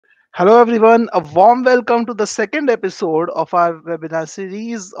Hello, everyone. A warm welcome to the second episode of our webinar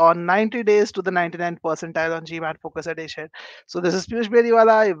series on 90 days to the 99th percentile on GMAT Focus Edition. So, this is Piyush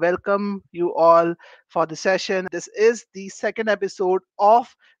Beriwala. I welcome you all for the session. This is the second episode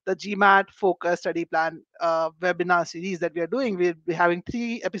of the GMAT Focus Study Plan webinar series that we are doing. We'll be having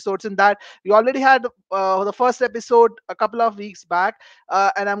three episodes in that. We already had the first episode a couple of weeks back,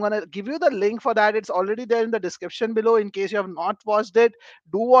 and I'm going to give you the link for that. It's already there in the description below in case you have not watched it.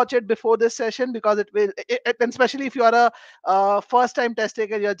 Do watch it before this session because and especially if you are a first time test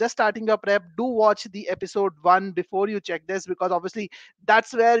taker, you're just starting your prep, do watch the episode 1 before you check this, because obviously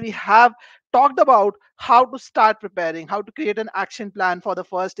that's where we have talked about how to start preparing, how to create an action plan for the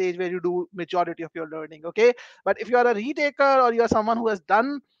first stage where you do majority of your learning. Okay, but if you are a retaker or you're someone who has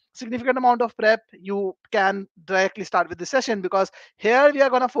done significant amount of prep, you can directly start with this session, because here we are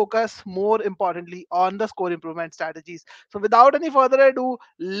going to focus more importantly on the score improvement strategies. So without any further ado,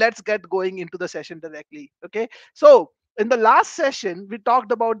 let's get going into the session directly. Okay. So in the last session, we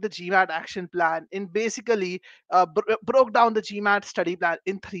talked about the GMAT action plan in basically broke down the GMAT study plan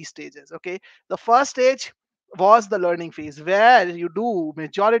in three stages. Okay. The first stage was the learning phase where you do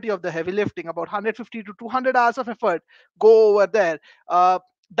majority of the heavy lifting, about 150 to 200 hours of effort go over there.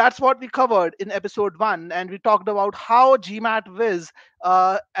 That's what we covered in episode 1, and we talked about how GMAT Viz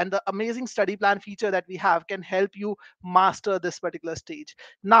and the amazing study plan feature that we have can help you master this particular stage.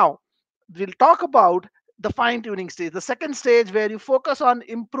 Now, we'll talk about the fine tuning stage, the second stage where you focus on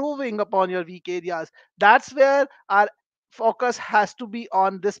improving upon your weak areas. That's where our focus has to be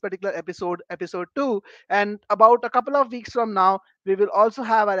on this particular episode, episode 2. And about a couple of weeks from now, we will also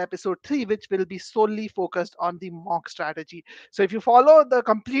have our episode 3, which will be solely focused on the mock strategy. So if you follow the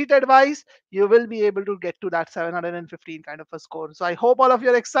complete advice, you will be able to get to that 715 kind of a score. So I hope all of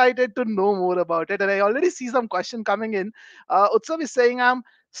you are excited to know more about it. And I already see some question coming in. Utsav is saying, I'm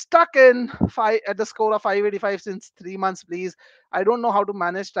stuck in five at the score of 585 since 3 months. Please, I don't know how to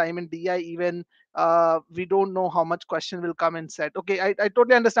manage time in DI. Even we don't know how much question will come in set. Okay, I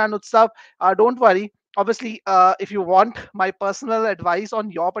totally understand, Utsav. Don't worry. Obviously, if you want my personal advice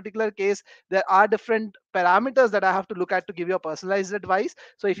on your particular case, there are different parameters that I have to look at to give you a personalized advice.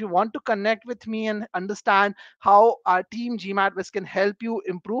 So if you want to connect with me and understand how our team GMAT can help you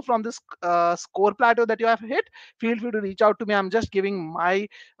improve from this score plateau that you have hit, feel free to reach out to me. I'm just giving my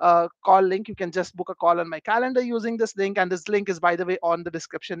call link. You can just book a call on my calendar using this link, and this link is, by the way, on the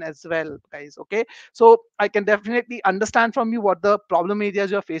description as well, guys. Okay, so I can definitely understand from you what the problem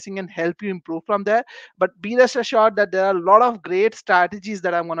areas you're facing and help you improve from there. But be rest assured that there are a lot of great strategies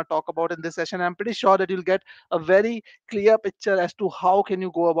that I'm going to talk about in this session. I'm pretty sure that you'll get a very clear picture as to how can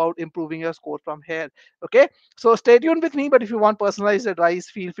you go about improving your score from here. Okay, so stay tuned with me, but if you want personalized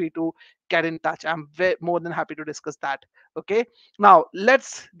advice, feel free to get in touch. I'm more than happy to discuss that. Okay, now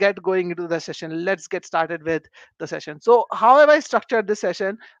let's get going into the session. Let's get started with the session. So how have I structured this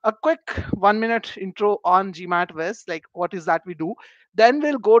session? A quick 1 minute intro on GMAT West, like what is that we do. Then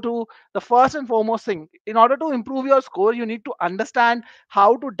we'll go to the first and foremost thing. In order to improve your score, you need to understand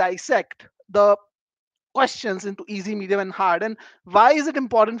how to dissect the questions into easy, medium, and hard. And why is it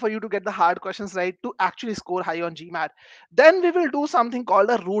important for you to get the hard questions right to actually score high on GMAT? Then we will do something called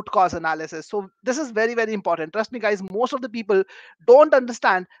a root cause analysis. So this is very, very important. Trust me, guys, most of the people don't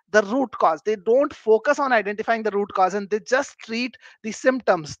understand the root cause. They don't focus on identifying the root cause, and they just treat the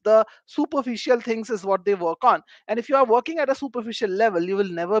symptoms. The superficial things is what they work on. And if you are working at a superficial level, you will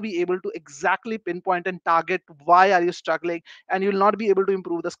never be able to exactly pinpoint and target why are you struggling, and you will not be able to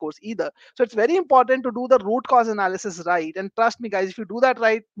improve the scores either. So it's very important to do the root cause analysis right. And trust me, guys, if you do that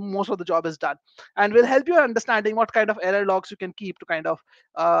right, most of the job is done. And we'll help you understanding what kind of error logs you can keep to kind of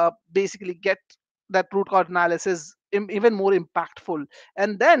basically get that root cause analysis even more impactful.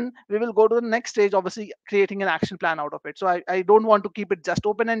 And then we will go to the next stage, obviously creating an action plan out of it. So I don't want to keep it just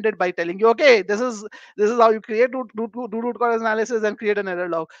open ended by telling you, okay, this is how you create do root cause analysis and create an error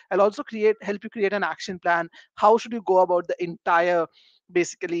log. I'll also help you create an action plan. How should you go about the entire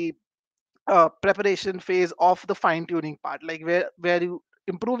basically preparation phase of the fine tuning part, like where you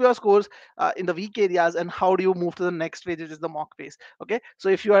improve your scores in the weak areas, and how do you move to the next phase, which is the mock phase. Okay, so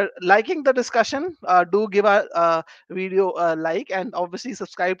if you are liking the discussion, do give a video a like, and obviously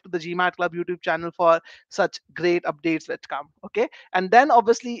subscribe to the GMAT Club YouTube channel for such great updates that come. Okay, and then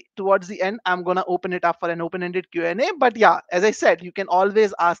obviously towards the end, I'm gonna open it up for an open-ended Q&A. But yeah, as I said, you can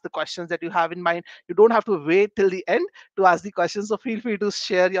always ask the questions that you have in mind. You don't have to wait till the end to ask the questions. So feel free to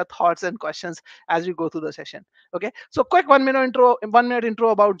share your thoughts and questions as we go through the session. Okay. So quick 1 minute intro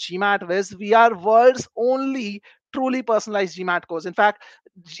about GMAT Viz. We are world's only truly personalized GMAT course. In fact,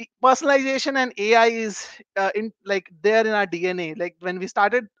 personalization and AI is in like there in our DNA. Like when we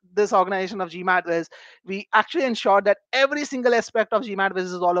started this organization of GMAT Viz, we actually ensure that every single aspect of GMAT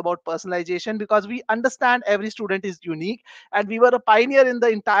Viz is all about personalization, because we understand every student is unique, and we were a pioneer in the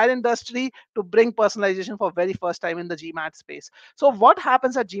entire industry to bring personalization for very first time in the GMAT space. So what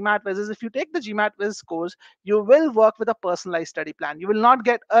happens at GMAT Viz is, if you take the GMAT Viz course, you will work with a personalized study plan. You will not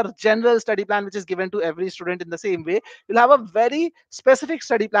get a general study plan which is given to every student in the same way. You'll have a very specific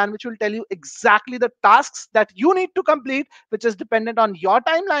study plan which will tell you exactly the tasks that you need to complete, which is dependent on your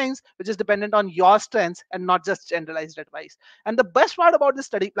timelines, which is dependent on your strengths, and not just generalized advice. And the best part about this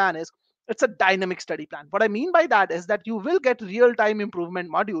study plan is it's a dynamic study plan. What I mean by that is that you will get real time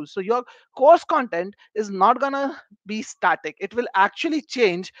improvement modules. So your course content is not going to be static. It will actually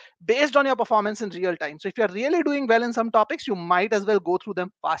change based on your performance in real time. So if you're really doing well in some topics, you might as well go through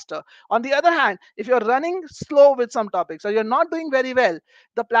them faster. On the other hand, if you're running slow with some topics or you're not doing very well,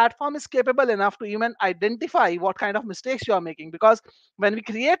 the platform is capable enough to even identify what kind of mistakes you are making. Because when we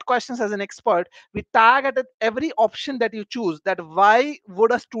create questions as an expert, we tag at every option that you choose, that why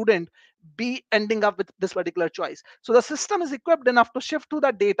would a student be ending up with this particular choice. So the system is equipped enough to shift to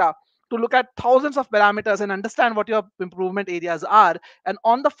the data, to look at thousands of parameters and understand what your improvement areas are. And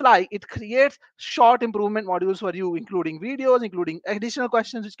on the fly, it creates short improvement modules for you, including videos, including additional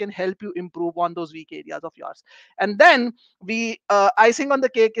questions which can help you improve on those weak areas of yours. And then we icing on the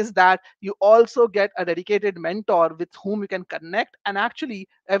cake is that you also get a dedicated mentor with whom you can connect, and actually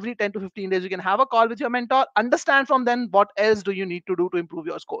every 10 to 15 days you can have a call with your mentor, understand from them what else do you need to do to improve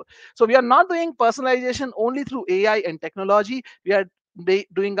your score. So we are not doing personalization only through AI and technology. We are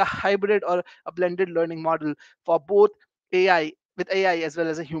doing a hybrid or a blended learning model for both AI, with AI as well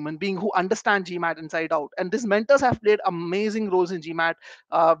as a human being who understand GMAT inside out. And these mentors have played amazing roles in GMAT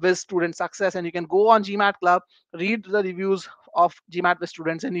with student success. And you can go on GMAT Club, read the reviews of GMAT with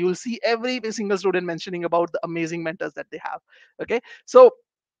students, and you will see every single student mentioning about the amazing mentors that they have. Okay, so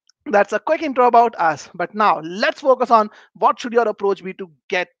that's a quick intro about us. But now let's focus on what should your approach be to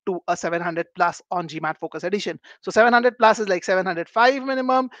get to a 700 plus on GMAT Focus Edition. So 700 plus is like 705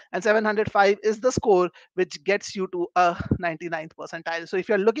 minimum, and 705 is the score which gets you to a 99th percentile. So if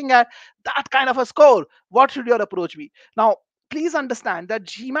you're looking at that kind of a score, what should your approach be? Now, please understand that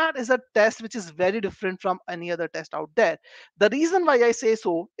GMAT is a test which is very different from any other test out there. The reason why I say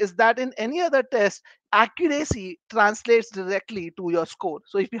so is that in any other test, accuracy translates directly to your score.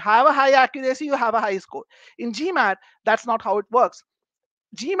 So if you have a high accuracy, you have a high score. In GMAT, that's not how it works.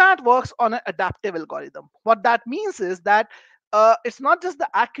 GMAT works on an adaptive algorithm. What that means is that it's not just the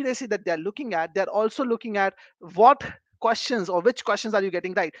accuracy that they're looking at, they're also looking at what questions or which questions are you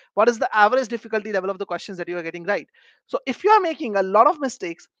getting right. What is the average difficulty level of the questions that you are getting right? So if you are making a lot of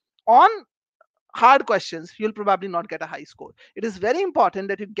mistakes on hard questions, you'll probably not get a high score. It is very important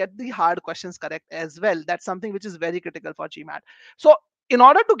that you get the hard questions correct as well. That's something which is very critical for GMAT. So, in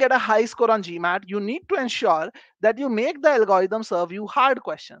order to get a high score on GMAT, you need to ensure that you make the algorithm serve you hard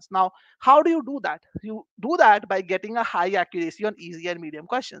questions. Now, how do you do that? You do that by getting a high accuracy on easy and medium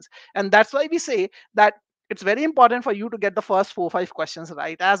questions. And that's why we say that it's very important for you to get the first 4 or 5 questions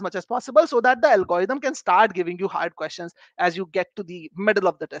right as much as possible, so that the algorithm can start giving you hard questions as you get to the middle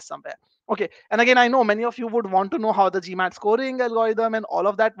of the test somewhere. Okay, and again, I know many of you would want to know how the GMAT scoring algorithm and all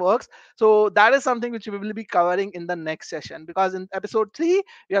of that works. So that is something which we will be covering in the next session, because in episode 3,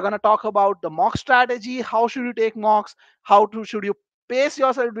 we are going to talk about the mock strategy. How should you take mocks? How to should you pace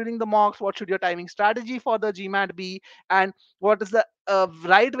yourself during the mocks? What should your timing strategy for the GMAT be? And what is the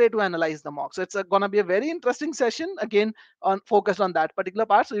right way to analyze the mock? So it's going to be a very interesting session, again, on focused on that particular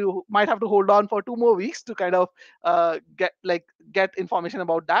part. So you might have to hold on for 2 more weeks to kind of get information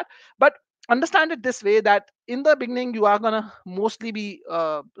about that. But understand it this way, that in the beginning you are going to mostly be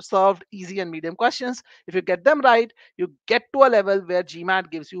served easy and medium questions. If you get them right, you get to a level where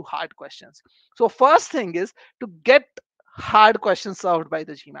GMAT gives you hard questions. So first thing is to get hard questions served by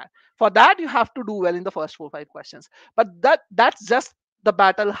the GMAT. For that, you have to do well in the first 4 or 5 questions. But that's just the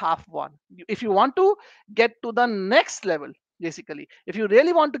battle half won. If you want to get to the next level, basically, if you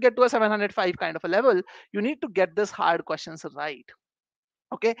really want to get to a 705 kind of a level, you need to get this hard questions right.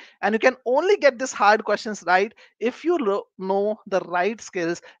 Okay, and you can only get these hard questions right if you know the right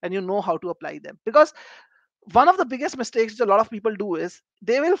skills and you know how to apply them. Because one of the biggest mistakes a lot of people do is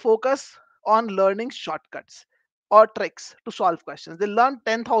they will focus on learning shortcuts or tricks to solve questions. They learn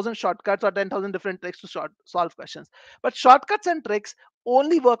 10,000 shortcuts or 10,000 different tricks to solve questions. But shortcuts and tricks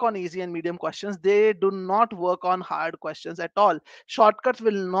only work on easy and medium questions. They do not work on hard questions at all. Shortcuts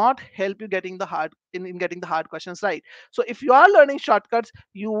will not help you getting the hard in getting the hard questions right. So if you are learning shortcuts,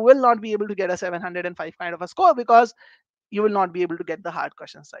 you will not be able to get a 705 kind of a score, because you will not be able to get the hard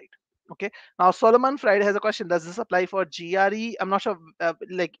questions right. Okay. Now Solomon Friday has a question. Does this apply for GRE? I'm not sure.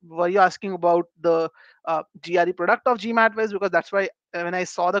 Like, were you asking about the GRE product of GMAT Quiz? Because that's why when I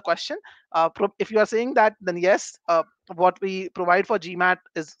saw the question, if you are saying that, then yes, what we provide for GMAT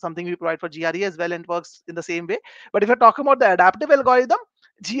is something we provide for GRE as well, and works in the same way. But if you're talking about the adaptive algorithm,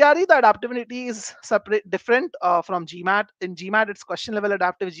 GRE, the adaptability is separate, different from GMAT. In GMAT, it's question level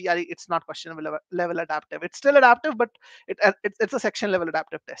adaptive. GRE, it's not question level adaptive. It's still adaptive, but it's a section level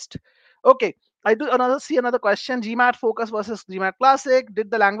adaptive test. Okay, I do another see another question. GMAT Focus versus GMAT Classic. Did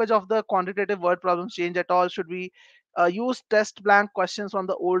the language of the quantitative word problems change at all? Should we use test blank questions from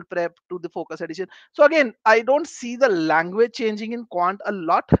the old prep to the Focus edition? So again, I don't see the language changing in quant a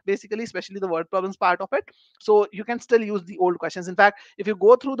lot, basically, especially the word problems part of it. So you can still use the old questions. In fact, if you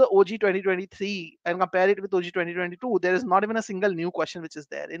go through the OG 2023 and compare it with OG 2022, there is not even a single new question which is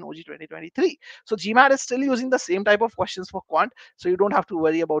there in OG 2023. So GMAT is still using the same type of questions for quant, so you don't have to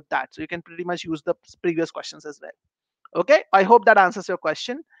worry about that. So you can pretty much use the previous questions as well. Okay, I hope that answers your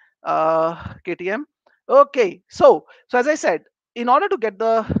question, KTM. Okay, so as I said, in order to get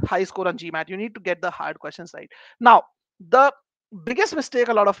the high score on GMAT, you need to get the hard questions right. Now, the biggest mistake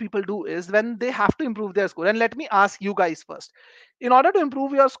a lot of people do is when they have to improve their score. And let me ask you guys first, in order to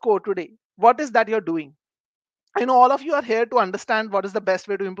improve your score today, what is that you're doing? I know all of you are here to understand what is the best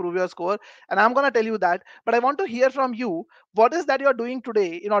way to improve your score, and I'm going to tell you that. But I want to hear from you, what is that you're doing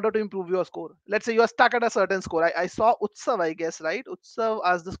today in order to improve your score? Let's say you're stuck at a certain score. I saw Utsav, I guess, right? Utsav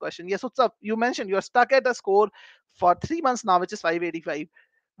asked this question. Yes, Utsav, you mentioned you're stuck at a score for 3 months now, which is 585.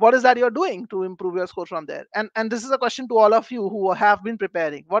 What is that you're doing to improve your score from there? And this is a question to all of you who have been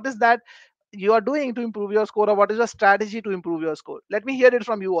preparing. What is that you are doing to improve your score, or what is your strategy to improve your score? Let me hear it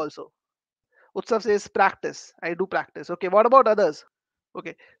from you also. Utsav says practice. I do practice. Okay, what about others?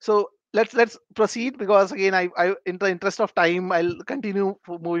 Okay, so let's proceed, because again, I in the interest of time, I'll continue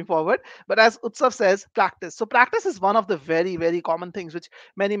moving forward. But as Utsav says, practice. So practice is one of the very common things which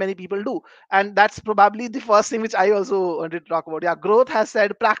many people do, and that's probably the first thing which I also wanted to talk about. Yeah, growth has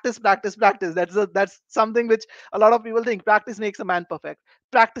said practice. That's something which a lot of people think practice makes a man perfect.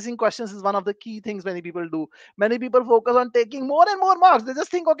 Practicing questions is one of the key things many people do. Many people focus on taking more and more marks. They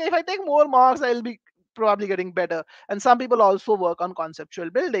just think, okay, if I take more marks, I'll be probably getting better. And some people also work on conceptual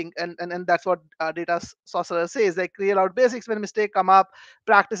building, and that's what data sorcerer says, like clear out basics when mistake come up,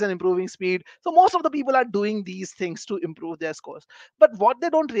 practice and improving speed. So most of the people are doing these things to improve their scores. But what they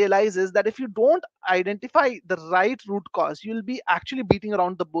don't realize is that if you don't identify the right root cause, you'll be actually beating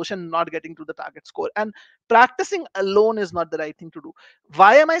around the bush and not getting to the target score. And practicing alone is not the right thing to do.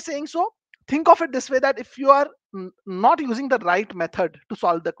 Why am I saying so? Think of it this way, that if you are not using the right method to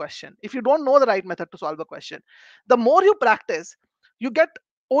solve the question, if you don't know the right method to solve a question, the more you practice, you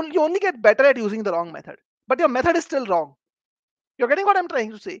only get better at using the wrong method, but your method is still wrong. You're getting what I'm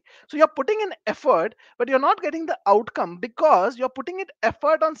trying to say? So you're putting in effort, but you're not getting the outcome because you're putting in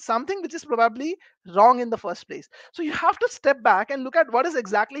effort on something which is probably wrong in the first place. So you have to step back and look at what is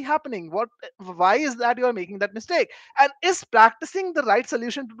exactly happening. Why is that you're making that mistake? And is practicing the right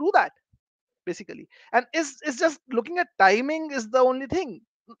solution to do that? Basically, and is just looking at timing is the only thing.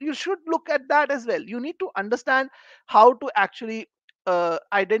 You should look at that as well. You need to understand how to actually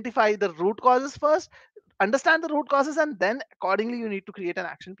identify the root causes first, understand the root causes, and then accordingly you need to create an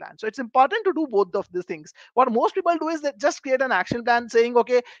action plan. So it's important to do both of these things. What most people do is they just create an action plan saying,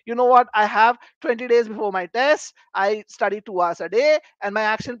 okay, you know what, I have 20 days before my test, I study 2 hours a day, and my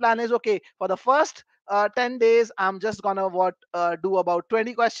action plan is, okay, for the first 10 days I'm just gonna do about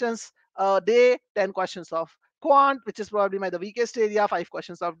 20 questions a day, 10 questions of quant, which is probably the weakest area, 5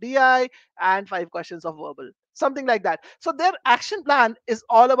 questions of DI, and 5 questions of verbal, something like that. So their action plan is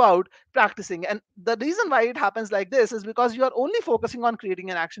all about practicing. And the reason why it happens like this is because you are only focusing on creating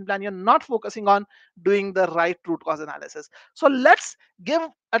an action plan. You're not focusing on doing the right root cause analysis. So let's give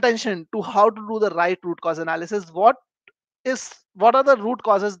attention to how to do the right root cause analysis. What are the root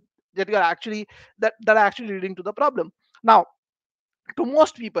causes that you are actually that are actually leading to the problem? Now, to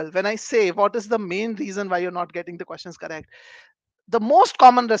most people, when I say what is the main reason why you're not getting the questions correct, the most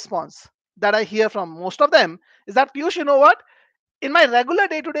common response that I hear from most of them is that, Piyush, you know what, in my regular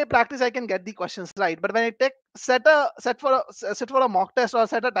day-to-day practice I can get the questions right, but when I take set for a mock test or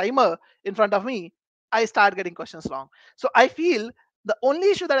set a timer in front of me, I start getting questions wrong. So I feel the only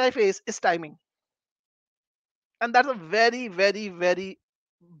issue that I face is timing, and that's a very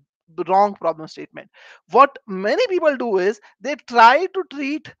wrong problem statement. What many people do is they try to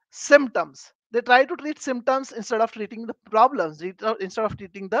treat symptoms. They try to treat symptoms instead of treating the problems, instead of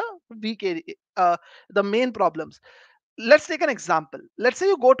treating the weak area, the main problems. let's take an example. Let's say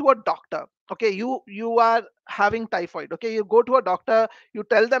you go to a doctor. Okay, you are having typhoid. Okay, you go to a doctor, you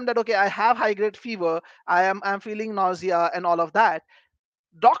tell them that, okay, I have high grade fever, I'm feeling nausea and all of that.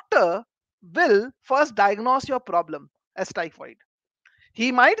 Doctor will first diagnose your problem as typhoid.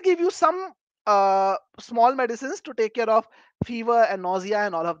 He might give you some small medicines to take care of fever and nausea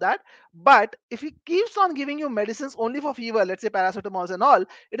and all of that. But if he keeps on giving you medicines only for fever, let's say paracetamols and all,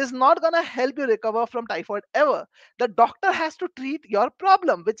 it is not going to help you recover from typhoid ever. The doctor has to treat your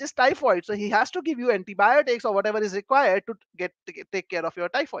problem, which is typhoid. So he has to give you antibiotics or whatever is required to take care of your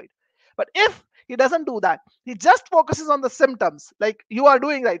typhoid. But if he doesn't do that, he just focuses on the symptoms, like you are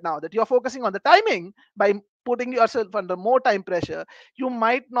doing right now, that you're focusing on the timing by putting yourself under more time pressure, you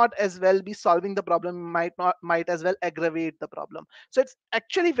might not as well be solving the problem, might as well aggravate the problem. So it's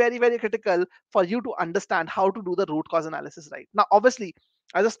actually very, very critical for you to understand how to do the root cause analysis right. Now obviously,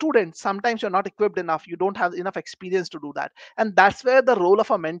 as a student, sometimes you're not equipped enough, you don't have enough experience to do that, and that's where the role of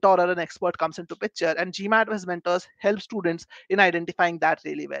a mentor or an expert comes into picture, and GMAT as mentors help students in identifying that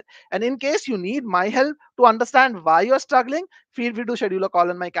really well. And in case you need my help to understand why you're struggling, feel free to schedule a call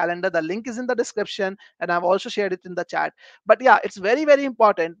on my calendar. The link is in the description, and I've also shared it in the chat. But yeah, it's very, very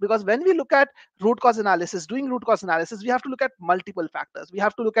important, because when we look at root cause analysis, doing root cause analysis, we have to look at multiple factors. We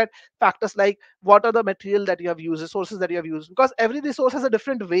have to look at factors like what are the material that you have used, resources that you have used, because every resource has a different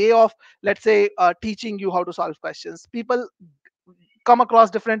way of, let's say, teaching you how to solve questions. People come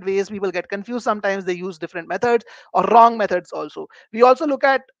across different ways, people get confused, sometimes they use different methods or wrong methods also. We also look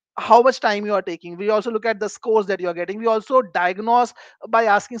at how much time you are taking, we also look at the scores that you are getting, we also diagnose by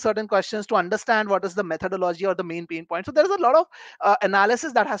asking certain questions to understand what is the methodology or the main pain point. So there's a lot of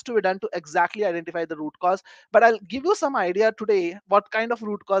analysis that has to be done to exactly identify the root cause. But I'll give you some idea today what kind of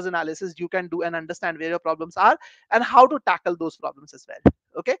root cause analysis you can do and understand where your problems are and how to tackle those problems as well.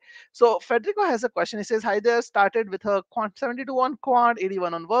 Okay, so Federico has a question. He says, hi there, started with a quant 72 on quant,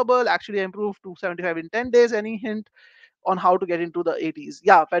 81 on verbal. Actually, I improved to 75 in 10 days. Any hint on how to get into the 80s?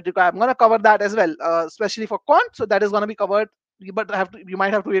 Yeah, Federico, I'm going to cover that as well, especially for quant. So that is going to be covered. But you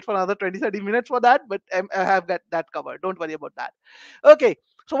might have to wait for another 20-30 minutes for that. But I have got that covered. Don't worry about that. Okay.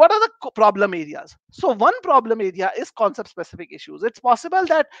 So what are the problem areas? So one problem area is concept specific issues. It's possible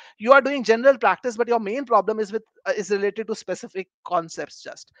that you are doing general practice, but your main problem is related to specific concepts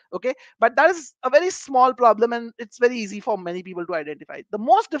just. Okay, but that is a very small problem, and it's very easy for many people to identify. The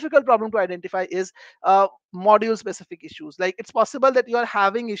most difficult problem to identify is module specific issues. Like it's possible that you are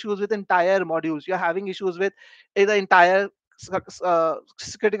having issues with entire modules, you're having issues with the entire uh,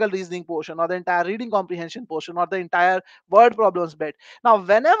 critical reasoning portion, or the entire reading comprehension portion, or the entire word problems bit. Now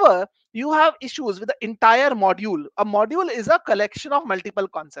whenever you have issues with the entire module, a module is a collection of multiple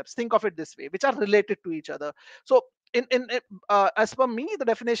concepts, think of it this way, which are related to each other. So as per me, the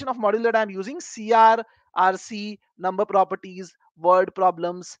definition of module that I'm using: CR, RC, number properties, word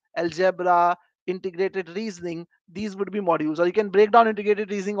problems, algebra, integrated reasoning. These would be modules, or you can break down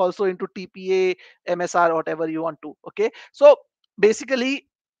integrated reasoning also into TPA, MSR, whatever you want to. Okay, so basically,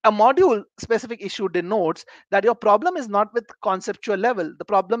 a module specific issue denotes that your problem is not with conceptual level. The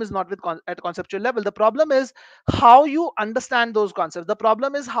problem is not with at conceptual level. The problem is how you understand those concepts. The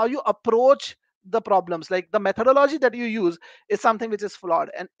problem is how you approach the problems. Like the methodology that you use is something which is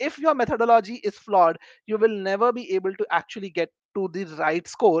flawed, and if your methodology is flawed, you will never be able to actually get to the right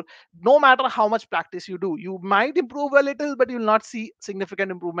score. No matter how much practice you do, you might improve a little, but you'll not see significant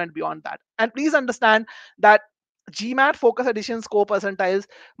improvement beyond that. And please understand that GMAT focus edition score percentiles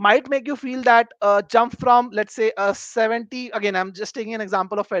might make you feel that jump from, let's say, a 70. Again, I'm just taking an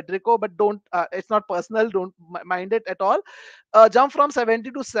example of Federico, but don't, it's not personal, don't mind it at all. Jump from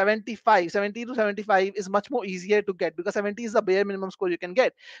 70 to 75, 70 to 75 is much more easier to get, because 70 is the bare minimum score you can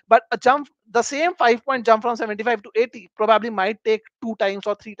get. But a jump, the same 5 point jump from 75 to 80 probably might take 2 times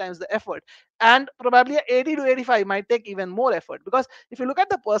or 3 times the effort. And probably a 80 to 85 might take even more effort, because if you look at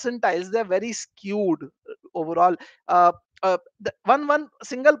the percentiles, they're very skewed overall. uh, the one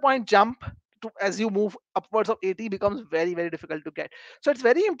single point jump as you move upwards of 80 becomes very, very difficult to get. So it's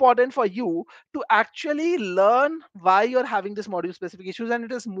very important for you to actually learn why you're having this module specific issues, and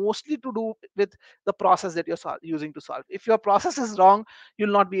it is mostly to do with the process that you're using to solve. If your process is wrong,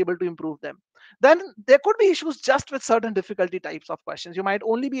 you'll not be able to improve them. Then there could be issues just with certain difficulty types of questions. You might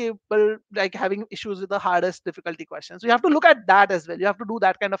only be able, like, having issues with the hardest difficulty questions. So you have to look at that as well. You have to do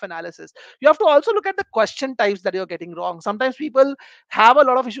that kind of analysis. You have to also look at the question types that you're getting wrong. Sometimes people have a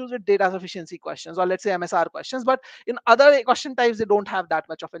lot of issues with data sufficiency questions, or let's say MSR questions, but in other question types they don't have that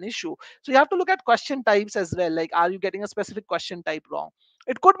much of an issue. So you have to look at question types as well, like are you getting a specific question type wrong.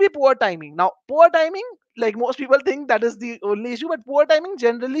 It could be poor timing. Now poor timing, like most people think that is the only issue, but poor timing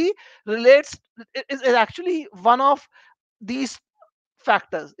generally relates, is actually one of these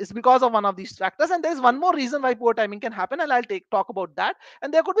factors. It's because of one of these factors, and there is one more reason why poor timing can happen, and I'll take talk about that.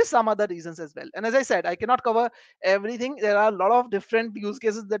 And there could be some other reasons as well. And as I said, I cannot cover everything. There are a lot of different use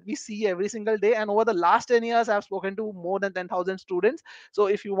cases that we see every single day, and over the last 10 years I've spoken to more than 10,000 students. So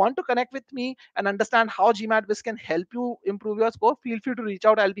if you want to connect with me and understand how GMAT can help you improve your score, feel free to reach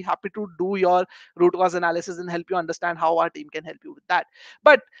out. I'll be happy to do your root cause analysis and help you understand how our team can help you with that.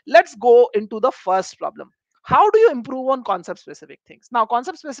 But let's go into the first problem. How do you improve on concept specific things? Now,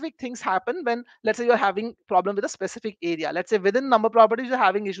 concept specific things happen when, let's say, you're having problem with a specific area. Let's say within number properties you're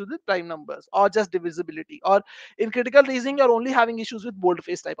having issues with prime numbers or just divisibility, or in critical reasoning you're only having issues with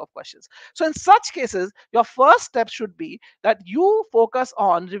boldface type of questions. So in such cases, your first step should be that you focus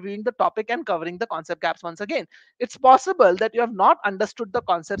on reviewing the topic and covering the concept gaps once again. It's possible that you have not understood the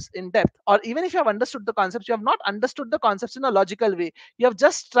concepts in depth, or even if you have understood the concepts, you have not understood the concepts in a logical way. You have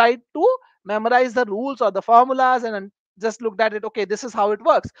just tried to memorize the rules or the formulas and just looked at it. Okay, this is how it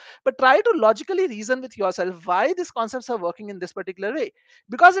works. But try to logically reason with yourself why these concepts are working in this particular way.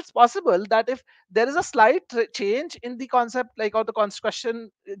 Because it's possible that if there is a slight change in the concept, like, or the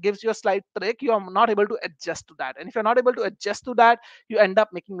question gives you a slight trick, you are not able to adjust to that. And if you're not able to adjust to that, you end up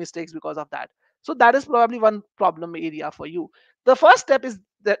making mistakes because of that. So that is probably one problem area for you. The first step is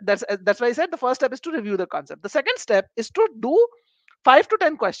that's why I said the first step is to review the concept. The second step is to do 5 to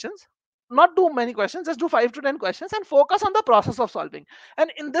 10 questions. Not do many questions, just do 5 to 10 questions and focus on the process of solving.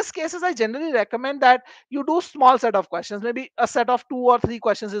 And in this cases, I generally recommend that you do small set of questions. Maybe a set of 2 or 3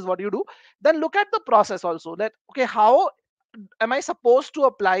 questions is what you do. Then look at the process also, that okay, how am I supposed to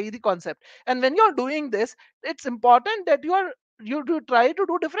apply the concept? And when you're doing this, it's important that you do try to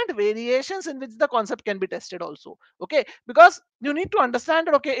do different variations in which the concept can be tested also. Okay, because you need to understand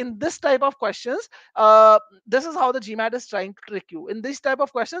that okay, in this type of questions, this is how the GMAT is trying to trick you. In this type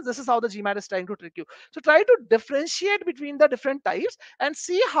of questions, this is how the GMAT is trying to trick you. So try to differentiate between the different types and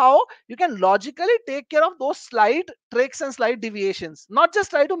see how you can logically take care of those slight tricks and slight deviations. Not just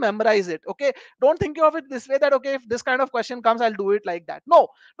try to memorize it. Okay, don't think of it this way, that okay, if this kind of question comes, I'll do it like that. No,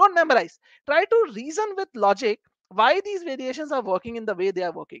 don't memorize. Try to reason with logic why these variations are working in the way they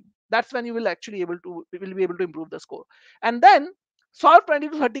are working. That's when you will actually be able to improve the score. And then solve 20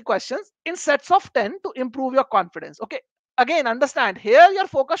 to 30 questions in sets of 10 to improve your confidence. Okay, again, understand here your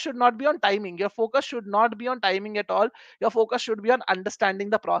focus should not be on timing. Your focus should not be on timing at all. Your focus should be on understanding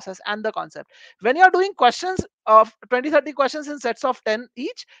the process and the concept. When you're doing questions of 20 30 questions in sets of 10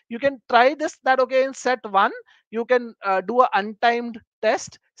 each, you can try this, that okay, in set 1 you can do a untimed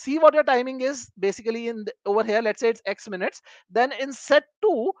test, see what your timing is basically over here. Let's say it's x minutes. Then in set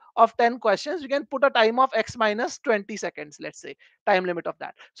 2 of 10 questions, you can put a time of x minus 20 seconds, let's say, time limit of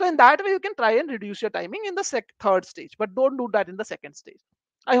that. So in that way you can try and reduce your timing in the third stage, but don't do that in the second stage.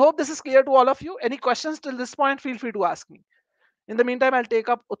 I hope this is clear to all of you. Any questions till this point, feel free to ask me. In the meantime, I'll take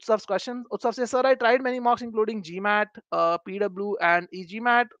up Utsav's question. Utsav says, Sir, I tried many mocks, including GMAT, PW, and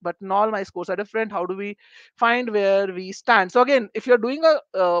EGMAT, but in all my scores are different. How do we find where we stand? So, again, if you're doing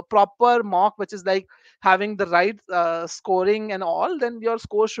a proper mock, which is like having the right scoring and all, then your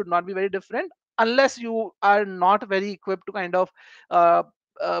scores should not be very different, unless you are not very equipped to kind of uh,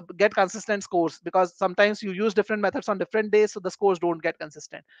 get consistent scores, because sometimes you use different methods on different days, so the scores don't get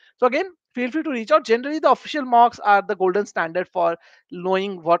consistent. So again, feel free to reach out. Generally, the official mocks are the golden standard for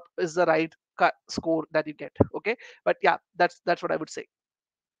knowing what is the right score that you get. Okay, but yeah, that's what I would say.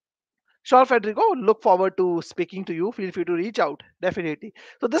 Sure, Federico. Look forward to speaking to you. Feel free to reach out. Definitely.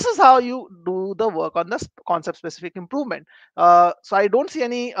 So this is how you do the work on the concept specific improvement. So I don't see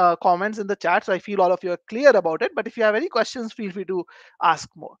any comments in the chat, so I feel all of you are clear about it. But if you have any questions, feel free to ask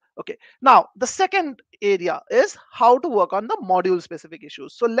more. Okay. Now the second area is how to work on the module specific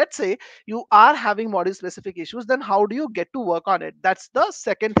issues. So let's say you are having module specific issues, then how do you get to work on it? That's the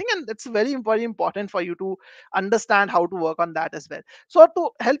second thing, and it's very important for you to understand how to work on that as well. So to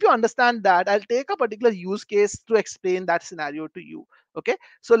help you understand that, I'll take a particular use case to explain that scenario to you. Okay,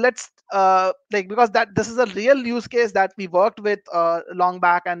 so let's like, because that this is a real use case that we worked with long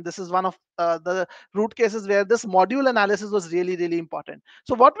back, and this is one of the root cases where this module analysis was really important.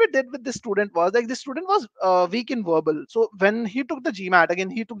 So what we did with this student was, like, this student was weak in verbal. So when he took the GMAT, again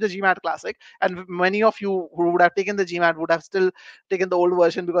he took the GMAT classic, and many of you who would have taken the GMAT would have still taken the old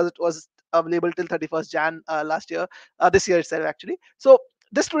version because it was available till 31st Jan last year, this year itself actually. So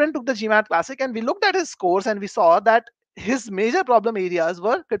this student took the GMAT classic, and we looked at his scores and we saw that his major problem areas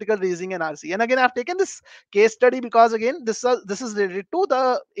were critical reasoning and RC. And again, I've taken this case study because again, this is related to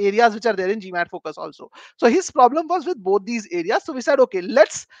the areas which are there in GMAT focus also. So his problem was with both these areas. So we said, okay,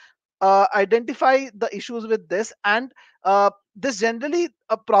 let's identify the issues with this, and this generally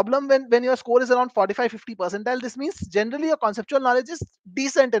a problem when your score is around 45 50 percentile. This means generally your conceptual knowledge is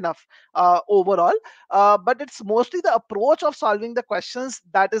decent enough overall, but it's mostly the approach of solving the questions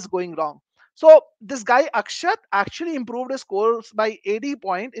that is going wrong. So this guy Akshat actually improved his scores by 80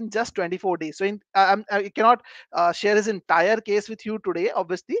 point in just 24 days. So I cannot share his entire case with you today,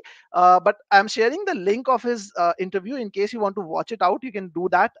 obviously, but I'm sharing the link of his interview in case you want to watch it out. You can do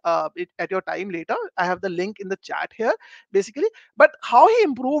that at your time later. I have the link in the chat here, basically. But how he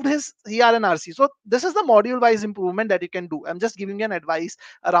improved his CRNRC. So this is the module wise improvement that you can do. I'm just giving you an advice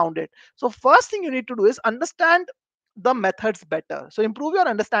around it. So first thing you need to do is understand the methods better. So improve your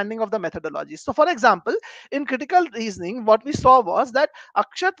understanding of the methodology. So for example, in critical reasoning, what we saw was that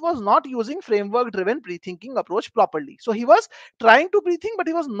Akshat was not using framework driven pre-thinking approach properly. So he was trying to pre-think, but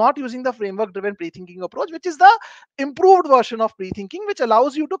he was not using the framework driven pre-thinking approach, which is the improved version of pre-thinking, which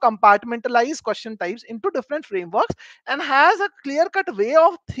allows you to compartmentalize question types into different frameworks and has a clear cut way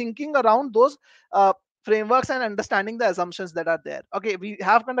of thinking around those frameworks and understanding the assumptions that are there. Okay, we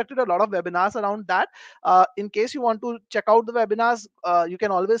have conducted a lot of webinars around that. In case you want to check out the webinars, you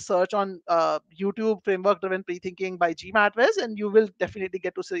can always search on YouTube framework driven pre-thinking by GMAT, and you will definitely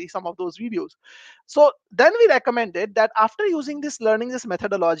get to see some of those videos. So then we recommended that after using this, learning this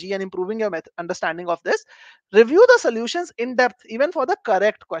methodology and improving your understanding of this, review the solutions in depth, even for the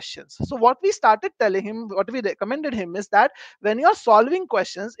correct questions. So what we started telling him, what we recommended him is that when you're solving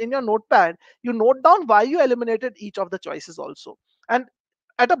questions in your notepad, you note down why you eliminated each of the choices also. And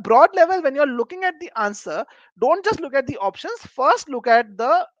at a broad level, when you're looking at the answer, don't just look at the options. First, look at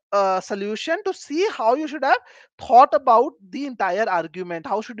the solution to see how you should have thought about the entire argument.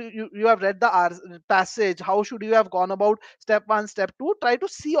 How should you have read the passage? How should you have gone about step one, step two? Try to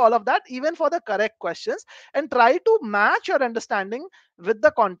see all of that, even for the correct questions, and try to match your understanding with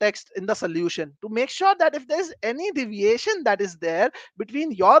the context in the solution to make sure that if there's any deviation that is there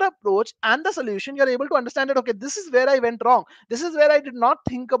between your approach and the solution, you're able to understand that, okay, this is where I went wrong. This is where I did not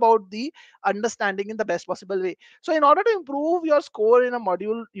think about the understanding in the best possible way. So in order to improve your score in a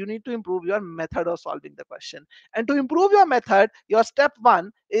module, you need to improve your method of solving the question. And to improve your method, your step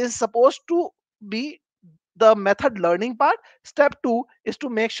one is supposed to be the method learning part. Step two is to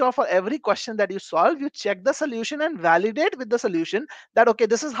make sure for every question that you solve, you check the solution and validate with the solution that, okay,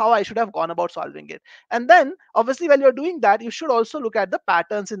 this is how I should have gone about solving it. And then obviously while you're doing that, you should also look at the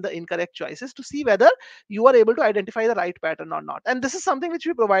patterns in the incorrect choices to see whether you are able to identify the right pattern or not. And this is something which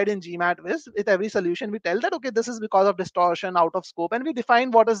we provide in GMAT with every solution. We tell that, okay, this is because of distortion out of scope, and we define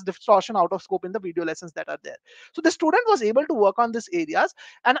what is distortion out of scope in the video lessons that are there. So the student was able to work on these areas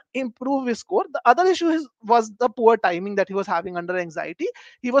and improve his score. The other issue was the poor timing that he was having under anxiety.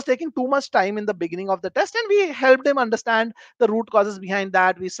 He was taking too much time in the beginning of the test, and we helped him understand the root causes behind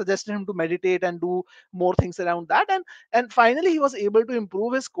that. We suggested him to meditate and do more things around that, and finally he was able to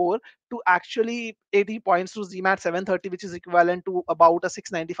improve his score to actually 80 points to GMAT 730, which is equivalent to about a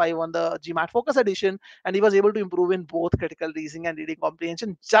 695 on the GMAT Focus Edition. And he was able to improve in both critical reasoning and reading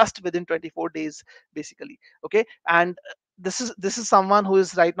comprehension just within 24 days, basically. Okay, and this is someone who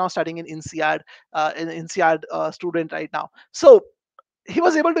is right now studying in INSEAD, an INSEAD student right now. So he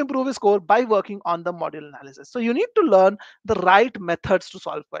was able to improve his score by working on the module analysis. So you need to learn the right methods to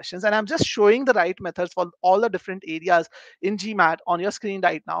solve questions, and I'm just showing the right methods for all the different areas in GMAT on your screen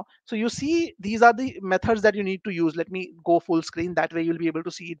right now. So you see these are the methods that you need to use. Let me go full screen, that way you'll be able to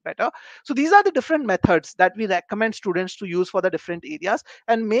see it better. So these are the different methods that we recommend students to use for the different areas,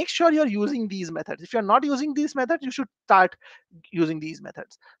 and make sure you're using these methods. If you're not using these methods, you should start using these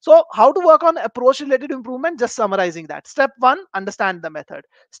methods. So how to work on approach related improvement? Just summarizing that. Step one, understand the method.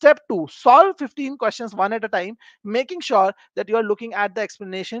 Step two, solve 15 questions one at a time, making sure that you are looking at the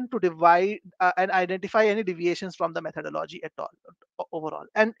explanation to divide and identify any deviations from the methodology at all overall,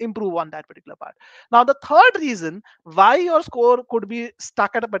 and improve on that particular part. Now the third reason why your score could be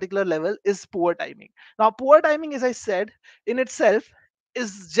stuck at a particular level is poor timing. Now poor timing, as I said, in itself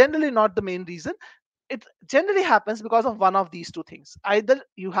is generally not the main reason. It generally happens because of one of these two things. Either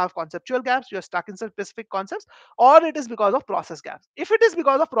you have conceptual gaps, you're stuck in specific concepts, or it is because of process gaps. If it is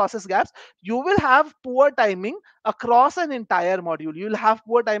because of process gaps, you will have poor timing across an entire module. You will have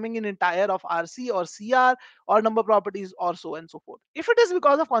poor timing in entire of RC or CR or number properties or so and so forth. If it is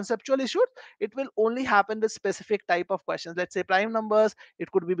because of conceptual issues, it will only happen with specific type of questions. Let's say prime numbers, it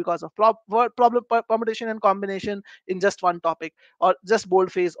could be because of word problem permutation and combination in just one topic, or just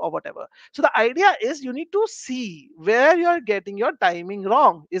boldface or whatever. So the idea is you need to see where you're getting your timing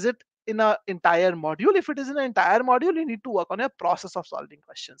wrong. Is it in an entire module. If it is in an entire module, you need to work on a process of solving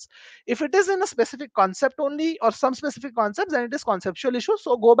questions. If it is in a specific concept only or some specific concepts, then it is conceptual issue.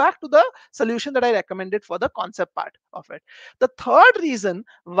 So go back to the solution that I recommended for the concept part of it. The third reason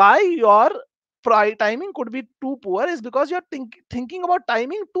why your timing could be too poor is because you're thinking about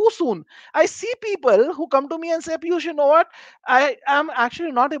timing too soon. I see people who come to me and say, Piyush, you know what, I am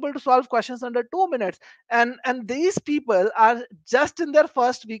actually not able to solve questions under 2 minutes. And these people are just in their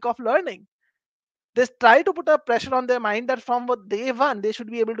first week of learning. They try to put a pressure on their mind that from what day one they should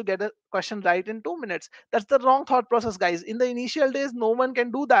be able to get a question right in 2 minutes. That's the wrong thought process, guys. In the initial days, no one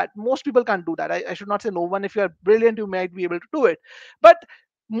can do that. Most people can't do that. I should not say no one. If you are brilliant, you might be able to do it, but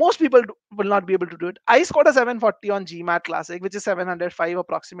most people will not be able to do it. I scored a 740 on GMAT Classic, which is 705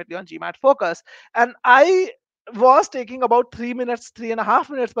 approximately on GMAT Focus, and I was taking about 3 minutes, 3.5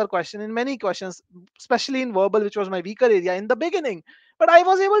 minutes per question in many questions, especially in verbal, which was my weaker area in the beginning. But I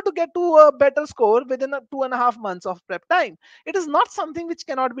was able to get to a better score within 2.5 months of prep time. It is not something which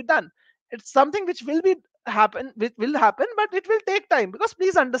cannot be done. It's something which will happen, but it will take time. Because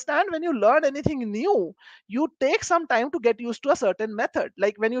please understand, when you learn anything new, you take some time to get used to a certain method.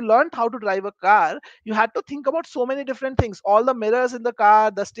 Like when you learned how to drive a car, you had to think about so many different things: all the mirrors in the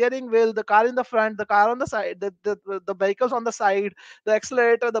car, the steering wheel, the car in the front, the car on the side, the vehicles on the side, the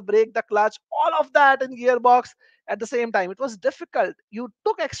accelerator, the brake, the clutch, all of that in gearbox at the same time. It was difficult. You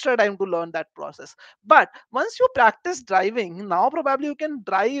took extra time to learn that process. But once you practice driving, now probably you can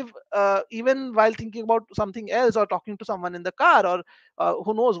drive even while thinking about something else or talking to someone in the car, or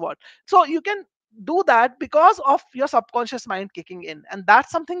who knows what. So you can do that because of your subconscious mind kicking in, and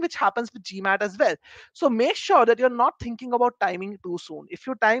that's something which happens with GMAT as well. So make sure that you're not thinking about timing too soon. If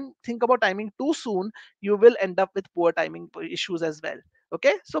you think about timing too soon, you will end up with poor timing issues as well.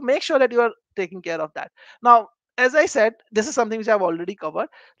 Okay, so make sure that you are taking care of that. Now, as I said, this is something which I've already covered.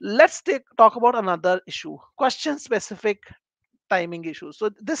 Let's talk about another issue: question specific timing issues. So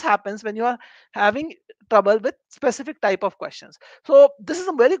this happens when you are having trouble with specific type of questions. So this is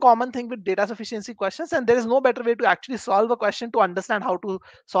a very common thing with data sufficiency questions, and there is no better way to actually solve a question to understand how to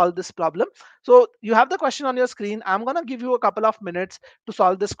solve this problem. So you have the question on your screen. I'm going to give you a couple of minutes to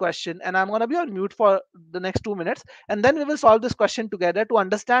solve this question, and I'm going to be on mute for the next 2 minutes, and then we will solve this question together to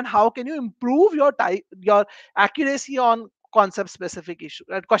understand how can you improve your accuracy on concept specific issue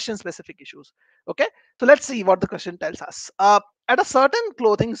question specific issues. Okay, so let's see what the question tells us. At a certain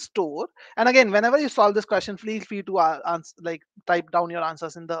clothing store, and again, whenever you solve this question, feel free to type down your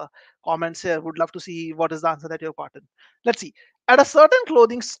answers in the comments here. Would love to see what is the answer that you've gotten. Let's see. At a certain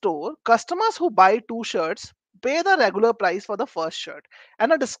clothing store, customers who buy two shirts pay the regular price for the first shirt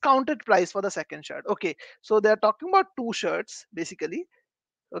and a discounted price for the second shirt. Okay, so they're talking about two shirts basically.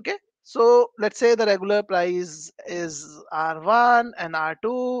 Okay, so let's say the regular price is R1 and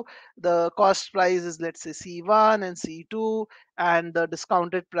R2, the cost price is, let's say, C1 and C2, and the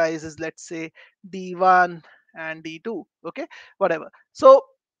discounted price is, let's say, D1 and D2. Okay, whatever. So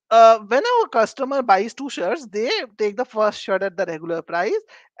when a customer buys two shirts, they take the first shirt at the regular price,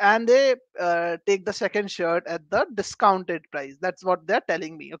 and they take the second shirt at the discounted price. That's what they're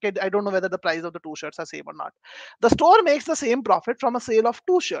telling me. Okay, I don't know whether the price of the two shirts are same or not. The store makes the same profit from a sale of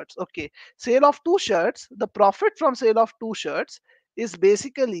two shirts. Okay, sale of two shirts, the profit from sale of two shirts is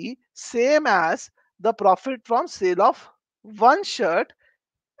basically same as the profit from sale of one shirt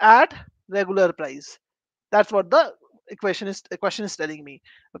at regular price. That's what the question is telling me.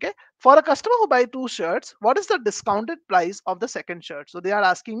 Okay, for a customer who buy two shirts, what is the discounted price of the second shirt? So they are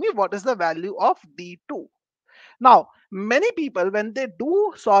asking me what is the value of D2. Now, many people, when they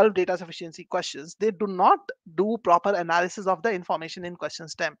do solve data sufficiency questions, they do not do proper analysis of the information in question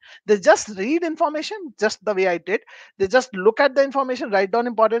stem. They just read information just the way I did. They just look at the information, write down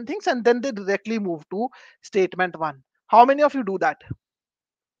important things, and then they directly move to statement one. How many of you do that?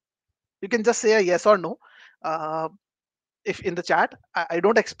 You can just say a yes or no. Uh, if in the chat, I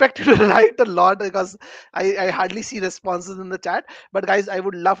don't expect you to write a lot because I hardly see responses in the chat. But guys, I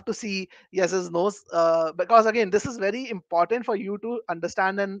would love to see yeses, nos, because again, this is very important for you to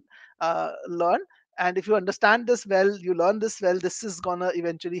understand and learn. And if you understand this well, you learn this well, this is gonna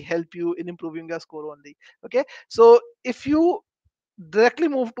eventually help you in improving your score only. Okay, so if you directly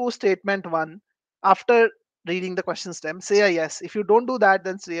move to statement one after reading the question stem, say a yes. If you don't do that,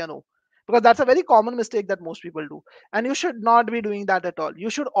 then say a no, because that's a very common mistake that most people do, and you should not be doing that at all. You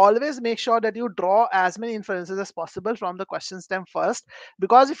should always make sure that you draw as many inferences as possible from the question stem first,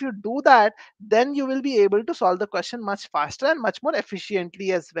 because if you do that, then you will be able to solve the question much faster and much more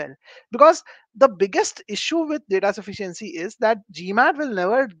efficiently as well. Because the biggest issue with data sufficiency is that GMAT will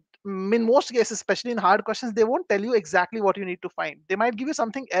never in most cases, especially in hard questions, they won't tell you exactly what you need to find. They might give you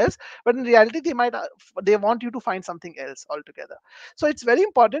something else, but in reality they want you to find something else altogether. So it's very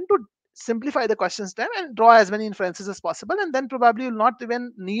important to simplify the questions time and draw as many inferences as possible, and then probably you'll not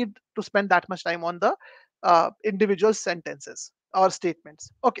even need to spend that much time on the individual sentences or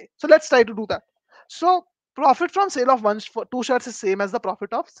statements. Okay, so let's try to do that. So profit from sale of two shirts is same as the profit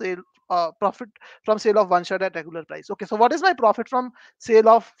from sale of one shirt at regular price. Okay, so what is my profit from sale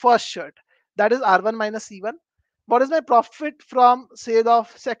of first shirt? That is R1 minus C1. What is my profit from sale of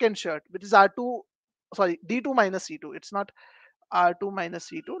second shirt, which is R2, sorry, D2 minus C2? It's not R2 minus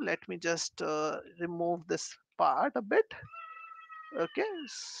C2. Let me just remove this part a bit. Okay,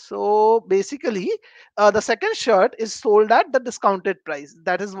 so basically, the second shirt is sold at the discounted price.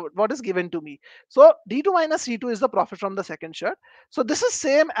 That is what is given to me. So D2 minus C2 is the profit from the second shirt. So this is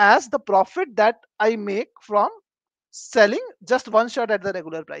same as the profit that I make from selling just one shirt at the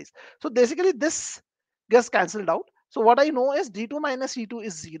regular price. So basically, this gets cancelled out. So what I know is D2 minus C2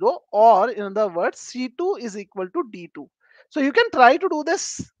 is 0, or in other words, C2 is equal to D2. So you can try to do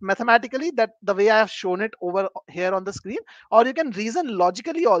this mathematically, that the way I have shown it over here on the screen, or you can reason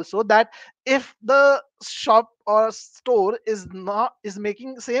logically also that if the shop or store is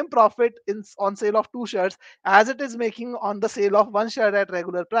making same profit on sale of two shirts as it is making on the sale of one shirt at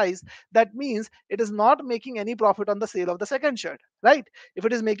regular price, that means it is not making any profit on the sale of the second shirt, right? If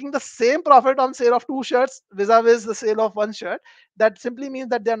it is making the same profit on sale of two shirts vis-a-vis the sale of one shirt, that simply means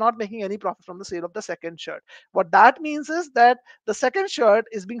that they are not making any profit from the sale of the second shirt. What that means is that the second shirt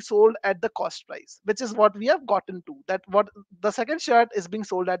is being sold at the cost price, which is what we have gotten to, that what the second shirt is being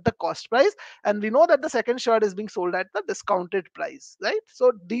sold at the cost price, and we know that the second shirt is being sold at the discounted price, right?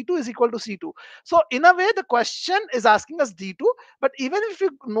 So D2 is equal to C2. So in a way, the question is asking us D2, but even if you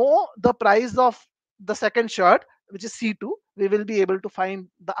know the price of the second shirt, which is C2, we will be able to find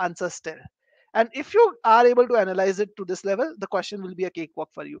the answer still. And if you are able to analyze it to this level, the question will be a cakewalk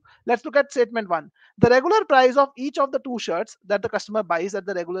for you. Let's look at statement one. The regular price of each of the two shirts that the customer buys at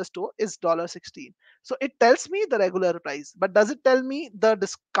the regular store is $16. So it tells me the regular price, but does it tell me the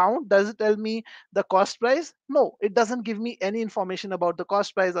discount? Does it tell me the cost price? No, it doesn't give me any information about the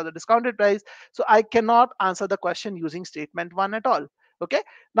cost price or the discounted price. So I cannot answer the question using statement one at all. Okay,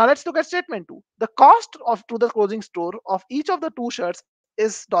 now let's look at statement two. The cost of to the closing store of each of the two shirts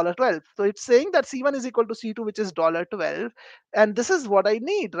is $12. So it's saying that C1 is equal to C2, which is $12. And this is what I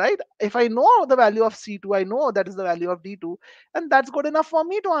need, right? If I know the value of C2, I know that is the value of D2, and that's good enough for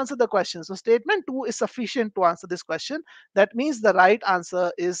me to answer the question. So statement 2 is sufficient to answer this question. That means the right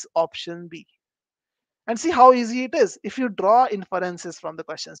answer is option B. And see how easy it is if you draw inferences from the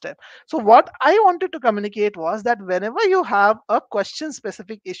question step. So what I wanted to communicate was that whenever you have a question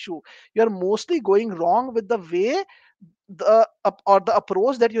specific issue, you're mostly going wrong with the way or the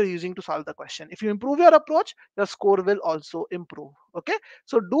approach that you're using to solve the question. If you improve your approach, your score will also improve. Okay,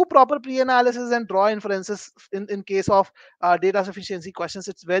 so do proper pre-analysis and draw inferences in case of data sufficiency questions.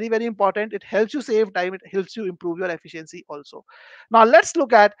 It's very, very important. It helps you save time, it helps you improve your efficiency also. Now let's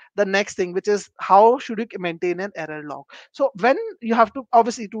look at the next thing, which is how should you maintain an error log. So when you have to,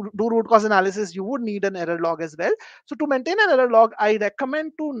 obviously, to do root cause analysis, you would need an error log as well. So to maintain an error log, I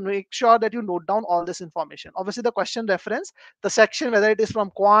recommend to make sure that you note down all this information. Obviously, the question reference, the section, whether it is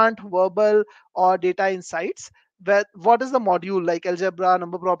from quant, verbal, or data insights, what is the module, like algebra,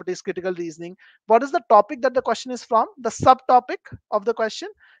 number properties, critical reasoning, what is the topic that the question is from, the subtopic of the question,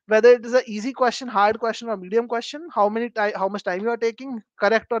 whether it is an easy question, hard question, or medium question, how much time you are taking,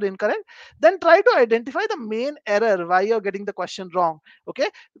 correct or incorrect. Then try to identify the main error why you're getting the question wrong. Okay,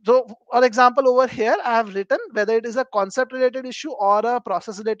 so for example, over here I have written whether it is a concept related issue or a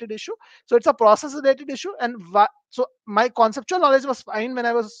process related issue. So it's a process related issue, and so my conceptual knowledge was fine when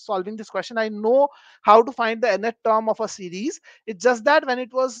I was solving this question. I know how to find the nth term of a series. It's just that when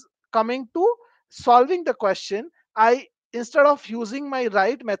it was coming to solving the question, I, instead of using my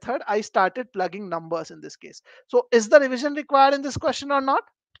right method, I started plugging numbers in this case. So is the revision required in this question or not?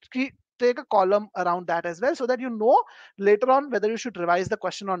 Take a column around that as well, so that you know later on whether you should revise the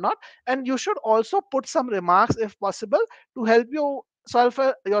question or not. And you should also put some remarks if possible to help you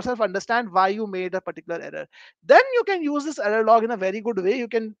yourself understand why you made a particular error. Then you can use this error log in a very good way. You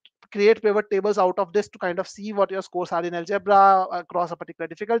can create pivot tables out of this to kind of see what your scores are in algebra across a particular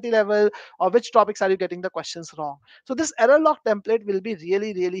difficulty level, or which topics are you getting the questions wrong. So this error log template will be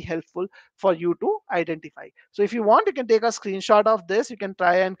really, really helpful for you to identify. So if you want, you can take a screenshot of this. You can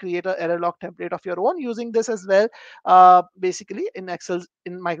try and create an error log template of your own using this as well, basically in Excel,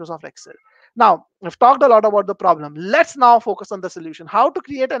 in Microsoft Excel. Now, we've talked a lot about the problem. Let's now focus on the solution, how to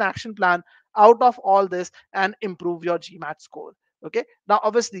create an action plan out of all this and improve your GMAT score. Okay, now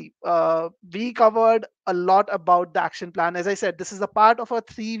obviously we covered a lot about the action plan. As I said, this is a part of a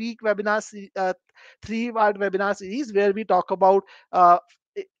 3 week webinar 3 part webinar series where we talk about uh,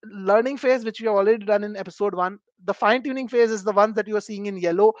 learning phase, which we have already done in episode 1. The fine tuning phase is the one that you are seeing in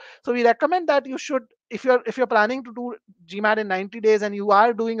yellow. So we recommend that you should, if you're planning to do GMAT in 90 days and you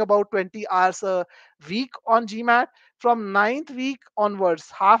are doing about 20 hours a week on GMAT, from ninth week onwards,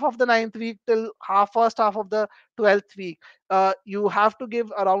 half of the ninth week till first half of the 12th week, you have to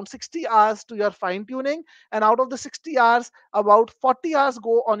give around 60 hours to your fine tuning, and out of the 60 hours, about 40 hours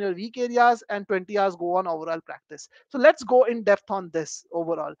go on your weak areas and 20 hours go on overall practice. So let's go in depth on this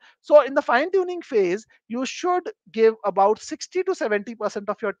overall. So in the fine tuning phase, you should give about 60 to 70%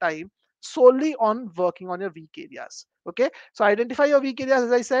 of your time solely on working on your weak areas. Okay, so identify your weak areas,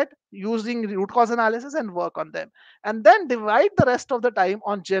 as I said, using root cause analysis and work on them, and then divide the rest of the time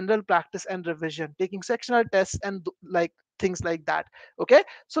on general practice and revision, taking sectional tests and like things like that. Okay,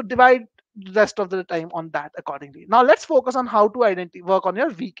 so divide the rest of the time on that accordingly. Now let's focus on how to identify work on your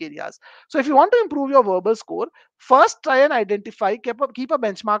weak areas. So if you want to improve your verbal score, first try and identify, keep a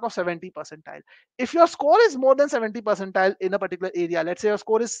benchmark of 70 percentile. If your score is more than 70 percentile in a particular area, let's say your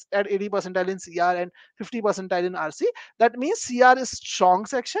score is at 80 percentile in CR and 50 percentile in RC, that means CR is strong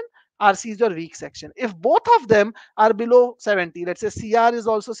section, RC is your weak section. If both of them are below 70, let's say CR is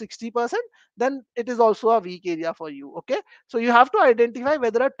also 60%, then it is also a weak area for you. Okay, so you have to identify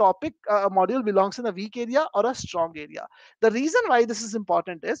whether a topic, a module belongs in a weak area or a strong area. The reason why this is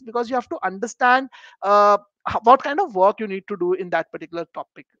important is because you have to understand what kind of work you need to do in that particular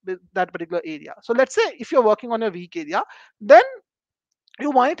topic, that particular area. So let's say if you're working on a weak area, then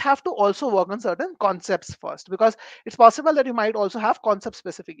you might have to also work on certain concepts first, because it's possible that you might also have concept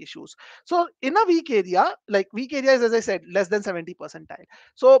specific issues. So in a weak area, like weak area is, as I said, less than 70 percentile.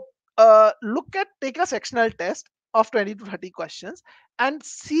 So take a sectional test of 20 to 30 questions and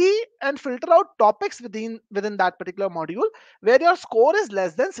see and filter out topics within that particular module where your score is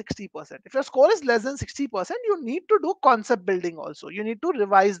less than 60%. If your score is less than 60%, you need to do concept building also. You need to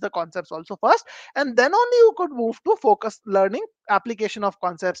revise the concepts also first, and then only you could move to focus learning application of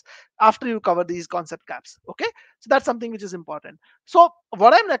concepts after you cover these concept gaps. Okay, so that's something which is important. So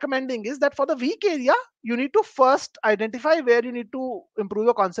what I'm recommending is that for the weak area, you need to first identify where you need to improve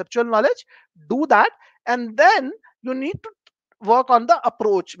your conceptual knowledge, do that, and then you need to work on the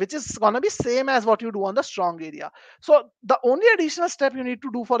approach, which is going to be same as what you do on the strong area. So the only additional step you need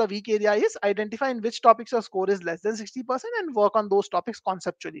to do for a weak area is identify in which topics your score is less than 60% and work on those topics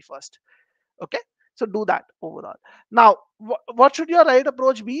conceptually first. Okay, so do that overall. Now what should your right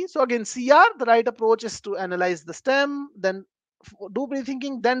approach be? So again, CR, the right approach is to analyze the stem, then do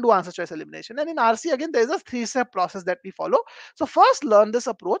pre-thinking, then do answer choice elimination. And in RC, again, there's a 3-step process that we follow. So first learn this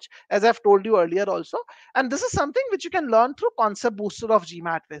approach, as I've told you earlier also, and this is something which you can learn through concept booster of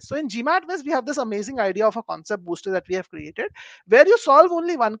GMAT Viz. So in GMAT Viz, we have this amazing idea of a concept booster that we have created, where you solve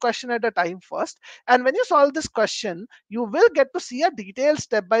only one question at a time first, and when you solve this question, you will get to see a detailed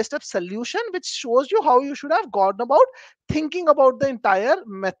step-by-step solution which shows you how you should have gone about thinking about the entire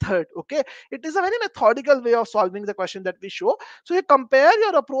method. Okay, it is a very methodical way of solving the question that we show. So you compare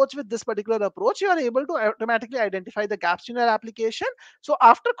your approach with this particular approach, you are able to automatically identify the gaps in your application. So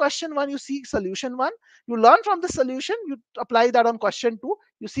after question 1, you see solution 1, you learn from the solution, you apply that on question 2,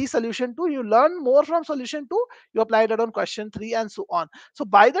 you see solution 2, you learn more from solution 2, you apply that on question 3, and so on. So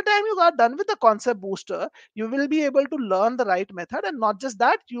by the time you got done with the concept booster, you will be able to learn the right method, and not just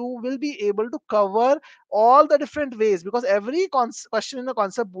that, you will be able to cover all the different ways, because every question in the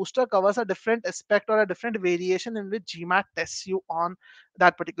concept booster covers a different aspect or a different variation in which GMAT tests you on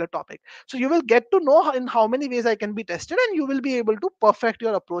that particular topic. So you will get to know in how many ways I can be tested, and you will be able to perfect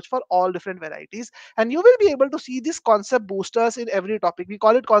your approach for all different varieties, and you will be able to see these concept boosters in every topic. We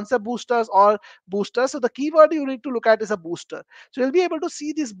call it concept boosters or boosters. So the keyword you need to look at is a booster. So you'll be able to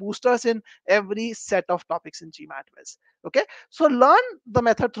see these boosters in every set of topics in GMAT Viz. Okay, so learn the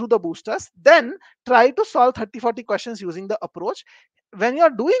method through the boosters, then try to solve 30-40 questions using the approach. When you're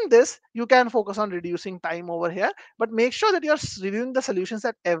doing this, you can focus on reducing time over here, but make sure that you're reviewing the solutions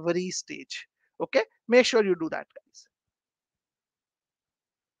at every stage. Okay, make sure you do that, guys.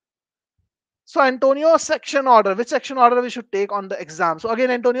 So Antonio, section order, which section order we should take on the exam? So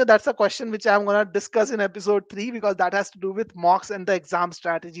again, Antonio, that's a question which I'm going to discuss in episode 3, because that has to do with mocks and the exam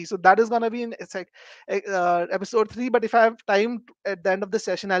strategy. So that is going to be in episode 3, but if I have time at the end of the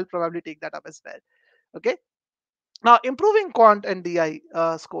session, I'll probably take that up as well. Okay, now improving quant and DI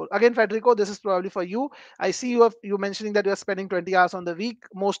score. Again, Federico, this is probably for you. I see you mentioning that you're spending 20 hours on the week,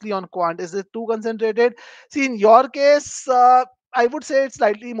 mostly on quant. Is it too concentrated? See, in your case, I would say it's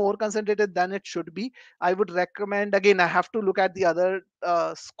slightly more concentrated than it should be. I would recommend, again, I have to look at the other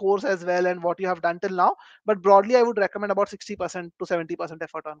scores as well and what you have done till now. But broadly, I would recommend about 60% to 70%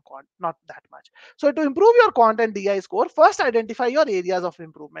 effort on quant, not that much. So to improve your quant and DI score, first identify your areas of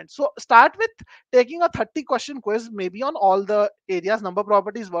improvement. So start with taking a 30 question quiz, maybe on all the areas: number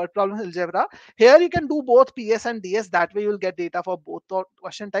properties, word problems, algebra. Here you can do both PS and DS. That way you'll get data for both the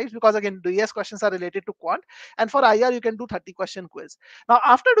question types, because again, DS questions are related to quant, and for IR you can do 30 question quiz. Now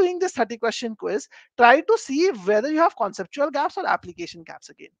after doing this 30 question quiz, try to see whether you have conceptual gaps or application gaps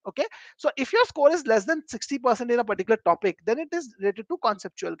again. Okay, so if your score is less than 60% in a particular topic, then it is related to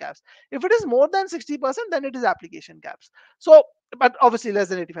conceptual gaps. If it is more than 60%, then it is application gaps. So, but obviously less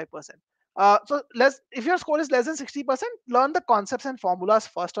than 85%. So less, if your score is less than 60%, learn the concepts and formulas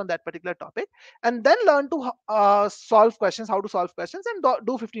first on that particular topic, and then learn to solve questions, how to solve questions, and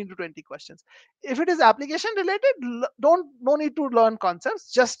do 15 to 20 questions. If it is application related, don't no need to learn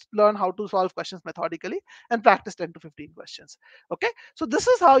concepts, just learn how to solve questions methodically and practice 10 to 15 questions. Okay, so this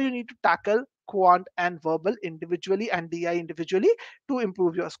is how you need to tackle quant and verbal individually and DI individually to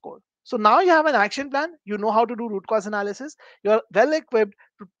improve your score. So now you have an action plan, you know how to do root cause analysis, you're well equipped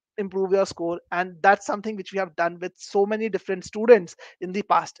to improve your score, and that's something which we have done with so many different students in the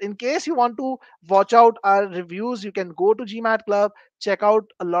past. In case you want to watch out our reviews, you can go to GMAT Club, check out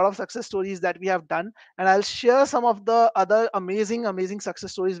a lot of success stories that we have done, and I'll share some of the other amazing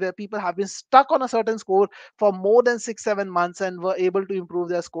success stories where people have been stuck on a certain score for more than 6 7 months and were able to improve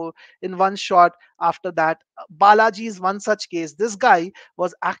their score in one shot. After that, Balaji is one such case. This guy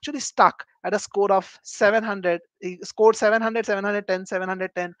was actually stuck at a score of 700. He scored 700, 710,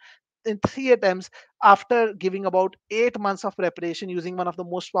 710 in 3 attempts after giving about 8 months of preparation using one of the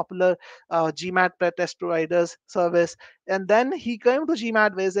most popular GMAT test providers service. And then he came to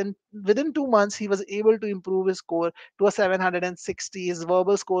GMAT Wiz, and within 2 months, he was able to improve his score to a 760. His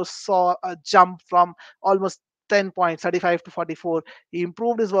verbal score saw a jump from almost 10 points, 35 to 44. He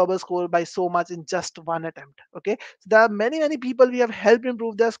improved his verbal score by so much in just one attempt. Okay, so there are many people we have helped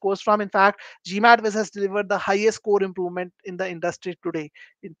improve their scores from. In fact, GMAT Wiz has delivered the highest score improvement in the industry today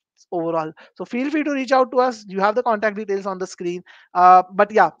in overall. So feel free to reach out to us. You have the contact details on the screen.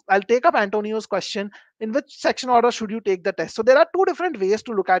 But yeah, I'll take up Antonio's question. In which section order should you take the test? So there are two different ways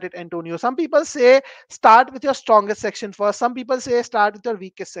to look at it, Antonio. Some people say start with your strongest section first. Some people say start with your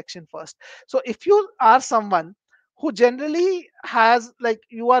weakest section first. So if you are someone who generally has, like,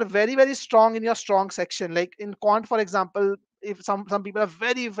 you are very strong in your strong section, like in quant for example, if some people are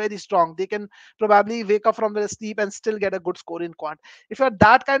very strong, they can probably wake up from their sleep and still get a good score in quant. If you're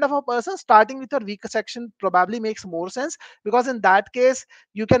that kind of a person, starting with your weaker section probably makes more sense, because in that case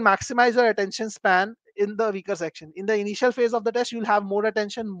you can maximize your attention span in the weaker section. In the initial phase of the test, you'll have more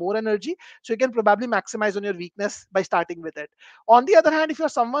attention, more energy, so you can probably maximize on your weakness by starting with it. On the other hand, if you're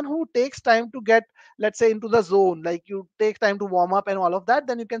someone who takes time to get, let's say, into the zone, like you take time to warm up and all of that,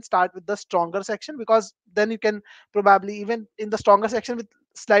 then you can start with the stronger section, because then you can probably, even in the stronger section with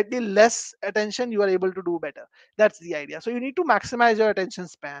slightly less attention, you are able to do better. That's the idea. So you need to maximize your attention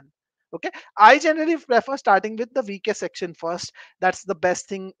span. Okay, I generally prefer starting with the weakest section first. That's the best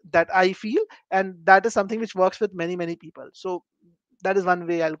thing that I feel, and that is something which works with many people. So that is one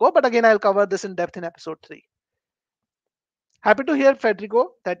way I'll go, but again, I'll cover this in depth in episode 3. Happy to hear,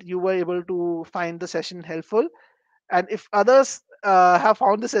 Federico, that you were able to find the session helpful. And if others have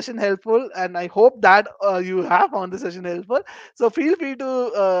found the session helpful, and I hope that you have found the session helpful, so feel free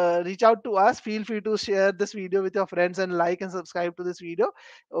to reach out to us. Feel free to share this video with your friends and like and subscribe to this video.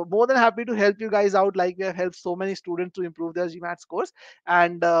 More than happy to help you guys out, like we have helped so many students to improve their GMAT scores.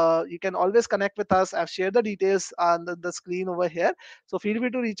 And you can always connect with us. I've shared the details on the screen over here, so feel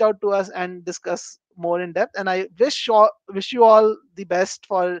free to reach out to us and discuss more in depth. And I wish you all the best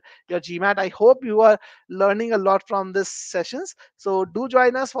for your GMAT. I hope you are learning a lot from this sessions. So do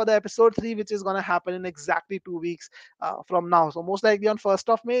join us for the episode 3, which is going to happen in exactly 2 weeks from now. So most likely on 1st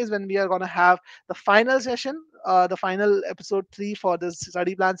of May is when we are going to have the final session, the final episode 3 for this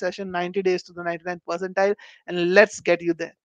study plan session, 90 days to the 99th percentile. And let's get you there.